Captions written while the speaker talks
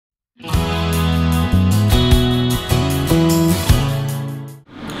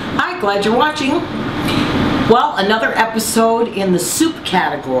back. Glad you're watching. Well, another episode in the soup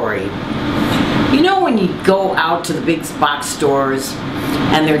category. You know when you go out to the big box stores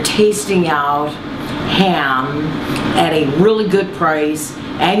and they're tasting out ham at a really good price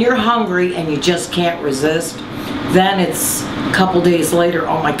and you're hungry and you just can't resist? Then it's a couple days later,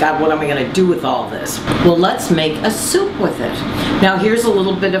 oh my God, what am I going to do with all this? Well, let's make a soup with it. Now here's a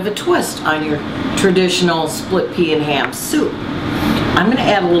little bit of a twist on your traditional split pea and ham soup. I'm going to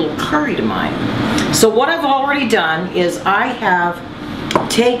add a little curry to mine. So what I've already done is I have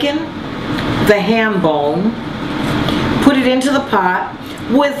taken the ham bone, put it into the pot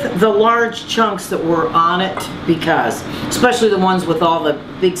with the large chunks that were on it, because especially the ones with all the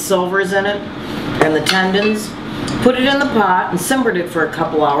big silvers in it and the tendons. Put it in the pot and simmered it for a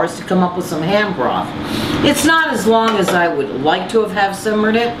couple hours to come up with some ham broth. It's not as long as I would like to have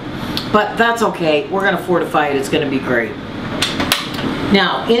simmered it, but that's okay. We're going to fortify it. It's going to be great.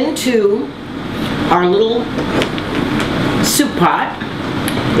 Now into our little soup pot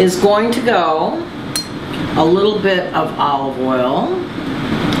is going to go a little bit of olive oil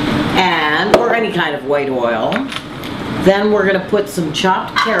or any kind of white oil. Then we're going to put some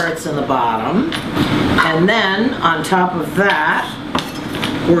chopped carrots in the bottom, and then on top of that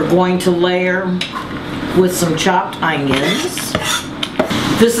we're going to layer with some chopped onions.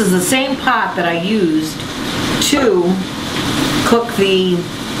 This is the same pot that I used to cook the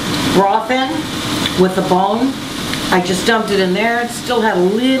broth in with the bone. I just dumped it in there. It still had a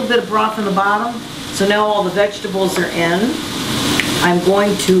little bit of broth in the bottom, so now all the vegetables are in. I'm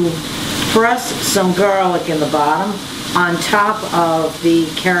going to press some garlic in the bottom on top of the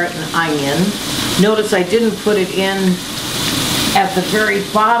carrot and onion. Notice I didn't put it in at the very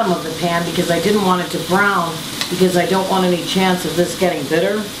bottom of the pan because I didn't want it to brown, because I don't want any chance of this getting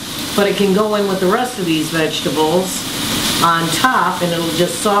bitter. But it can go in with the rest of these vegetables on top and it'll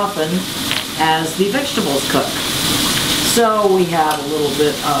just soften as the vegetables cook. So we have a little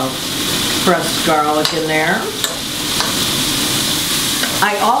bit of pressed garlic in there.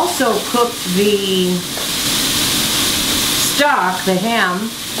 I also cooked the stock, the ham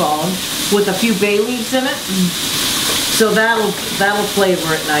bone, with a few bay leaves in it, so that'll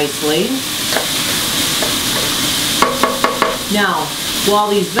flavor it nicely. Now, while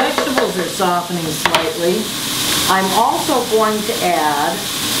these vegetables are softening slightly, I'm also going to add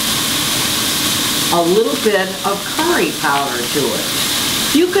a little bit of curry powder to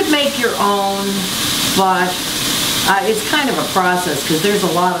it. You could make your own, but it's kind of a process because there's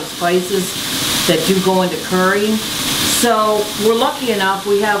a lot of spices that do go into curry. So we're lucky enough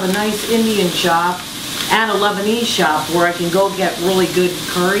we have a nice Indian shop and a Lebanese shop where I can go get really good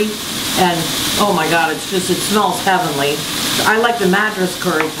curry, and oh my God, it smells heavenly. I like the Madras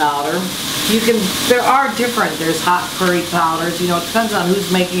curry powder. There are different, there's hot curry powders, you know, it depends on who's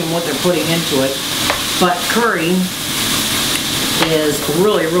making and what they're putting into it. But curry is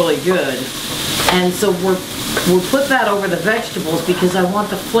really, really good. And so we'll put that over the vegetables because I want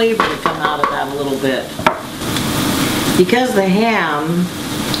the flavor to come out of that a little bit. Because the ham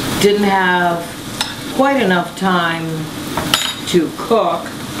didn't have quite enough time to cook,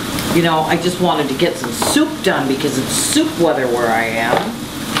 you know, I just wanted to get some soup done because it's soup weather where I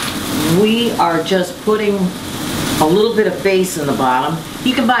am. We are just putting a little bit of base in the bottom.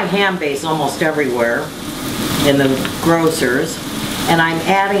 You can buy ham base almost everywhere in the grocers. And I'm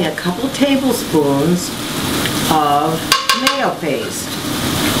adding a couple of tablespoons of tomato paste.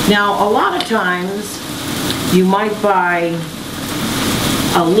 Now, a lot of times you might buy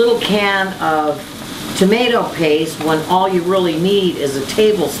a little can of tomato paste when all you really need is a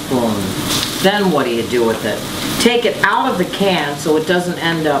tablespoon. Then what do you do with it? Take it out of the can so it doesn't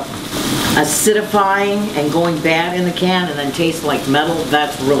end up acidifying and going bad in the can and then taste like metal.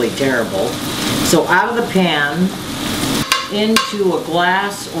 That's really terrible. So out of the pan into a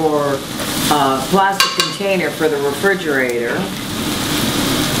glass or plastic container for the refrigerator,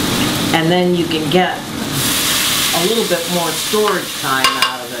 and then you can get a little bit more storage time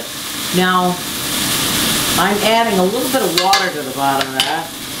out of it. Now, I'm adding a little bit of water to the bottom of that,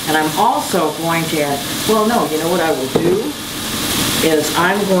 and I'm also going to add, well no, you know what I will do is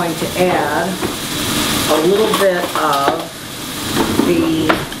I'm going to add a little bit of the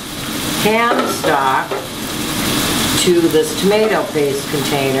ham stock to this tomato paste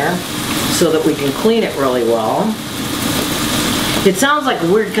container so that we can clean it really well. It sounds like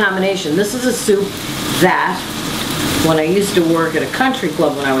a weird combination. This is a soup that, when I used to work at a country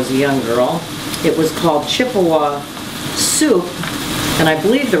club when I was a young girl, it was called Chippewa soup, and I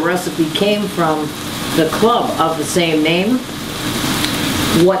believe the recipe came from the club of the same name.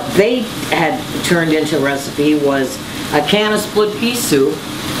 What they had turned into a recipe was a can of split pea soup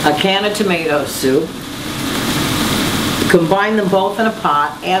a can of tomato soup, combine them both in a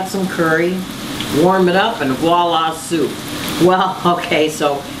pot, add some curry, warm it up, and voila, soup. Well, okay,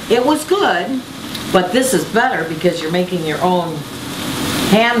 so it was good, but this is better because you're making your own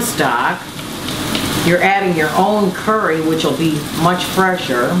ham stock. You're adding your own curry, which will be much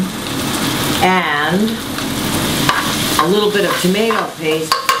fresher, and a little bit of tomato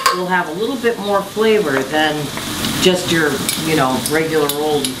paste will have a little bit more flavor than just your, regular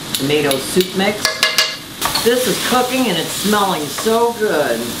old tomato soup mix. This is cooking and it's smelling so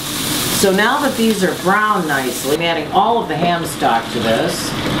good. So now that these are browned nicely, I'm adding all of the ham stock to this.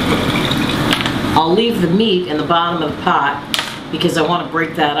 I'll leave the meat in the bottom of the pot because I want to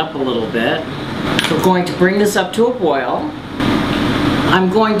break that up a little bit. So we're going to bring this up to a boil. I'm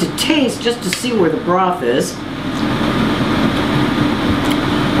going to taste just to see where the broth is.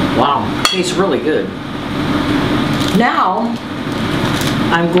 Wow, tastes really good. Now,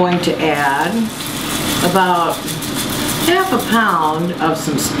 I'm going to add about half a pound of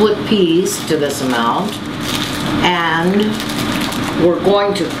some split peas to this amount, and we're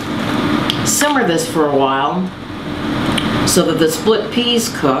going to simmer this for a while so that the split peas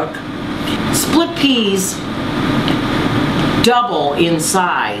cook. Split peas double in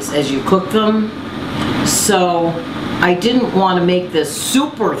size as you cook them, so I didn't want to make this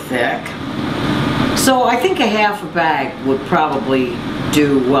super thick, so I think a half a bag would probably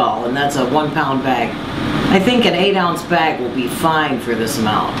do well, and that's a 1 pound bag. I think an 8-ounce bag will be fine for this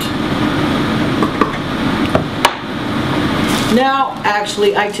amount. Now,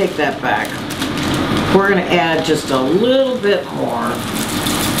 actually, I take that back. We're going to add just a little bit more.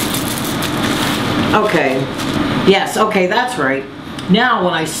 Okay, yes, okay, that's right. Now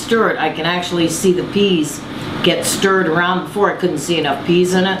when I stir it, I can actually see the peas get stirred around. Before I couldn't see enough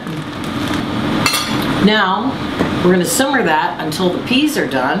peas in it. Now, we're going to simmer that until the peas are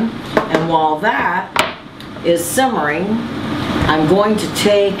done, and while that is simmering, I'm going to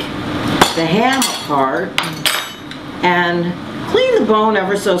take the ham apart and clean the bone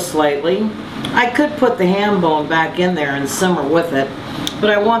ever so slightly. I could put the ham bone back in there and simmer with it, but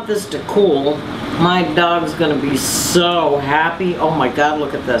I want this to cool. My dog's going to be so happy. Oh my God,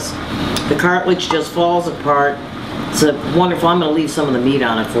 look at this. The cartilage just falls apart. It's a wonderful. I'm going to leave some of the meat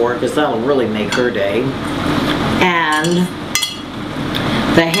on it for her because that'll really make her day. And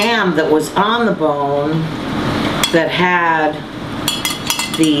the ham that was on the bone that had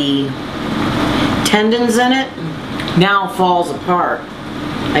the tendons in it now falls apart.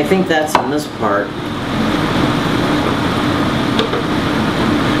 I think that's in this part.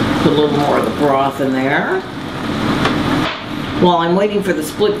 Put a little more of the broth in there. While I'm waiting for the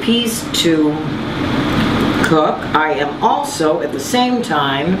split peas to cook, I am also at the same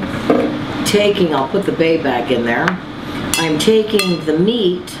time taking, I'll put the bay back in there, I'm taking the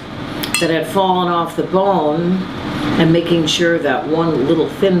meat that had fallen off the bone and making sure that one little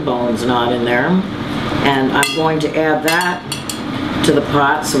thin bone's not in there, and I'm going to add that to the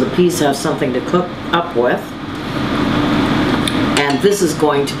pot so the peas have something to cook up with. And this is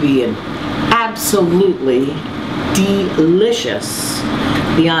going to be an absolutely delicious,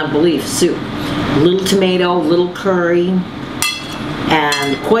 beyond belief, soup. Little tomato, little curry,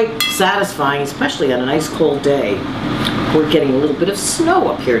 and quite satisfying, especially on a nice cold day. We're getting a little bit of snow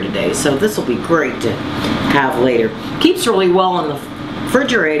up here today, so this will be great to have later. Keeps really well in the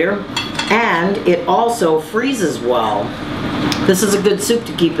refrigerator, and it also freezes well. This is a good soup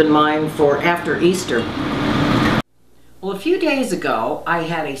to keep in mind for after Easter. Well, a few days ago, I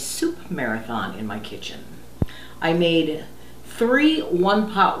had a soup marathon in my kitchen. I made 3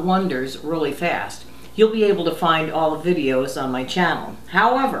 one-pot wonders really fast. You'll be able to find all the videos on my channel.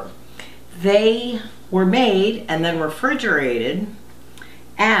 However, they were made and then refrigerated,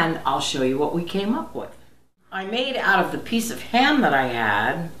 and I'll show you what we came up with. I made out of the piece of ham that I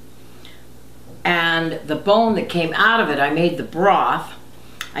had and the bone that came out of it, I made the broth.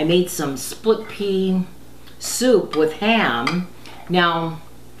 I made some split pea soup with ham. Now,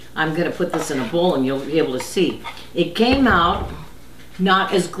 I'm going to put this in a bowl and you'll be able to see. It came out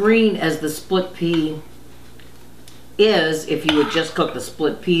not as green as the split pea is if you would just cook the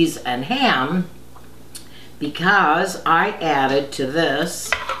split peas and ham, because I added to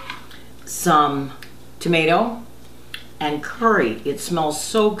this some tomato and curry. It smells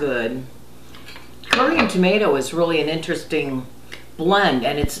so good. Curry and tomato is really an interesting blend,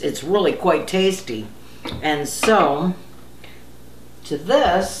 and it's really quite tasty. And so to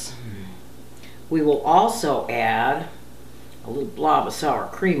this we will also add a little blob of sour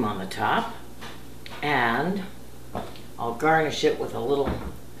cream on the top, and I'll garnish it with a little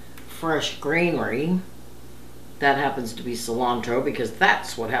fresh greenery. That happens to be cilantro because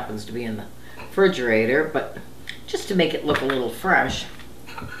that's what happens to be in the refrigerator, but just to make it look a little fresh.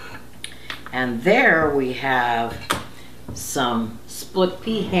 And there we have some split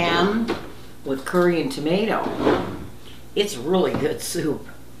pea ham with curry and tomato. It's really good soup.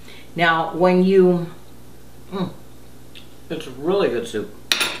 Now when you, it's really good soup.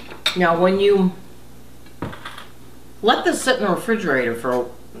 Now when you let this sit in the refrigerator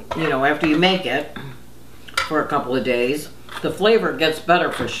for, after you make it, for a couple of days, the flavor gets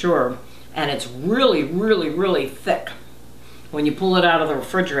better for sure, and it's really, really, really thick when you pull it out of the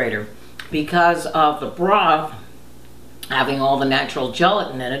refrigerator because of the broth having all the natural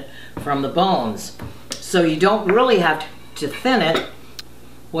gelatin in it from the bones. So you don't really have to thin it.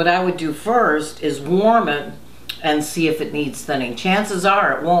 What I would do first is warm it and see if it needs thinning. Chances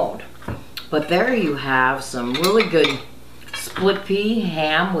are it won't. But there you have some really good split pea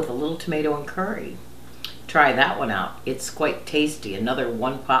ham with a little tomato and curry. Try that one out. It's quite tasty. Another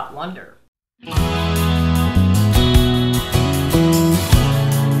one-pot wonder.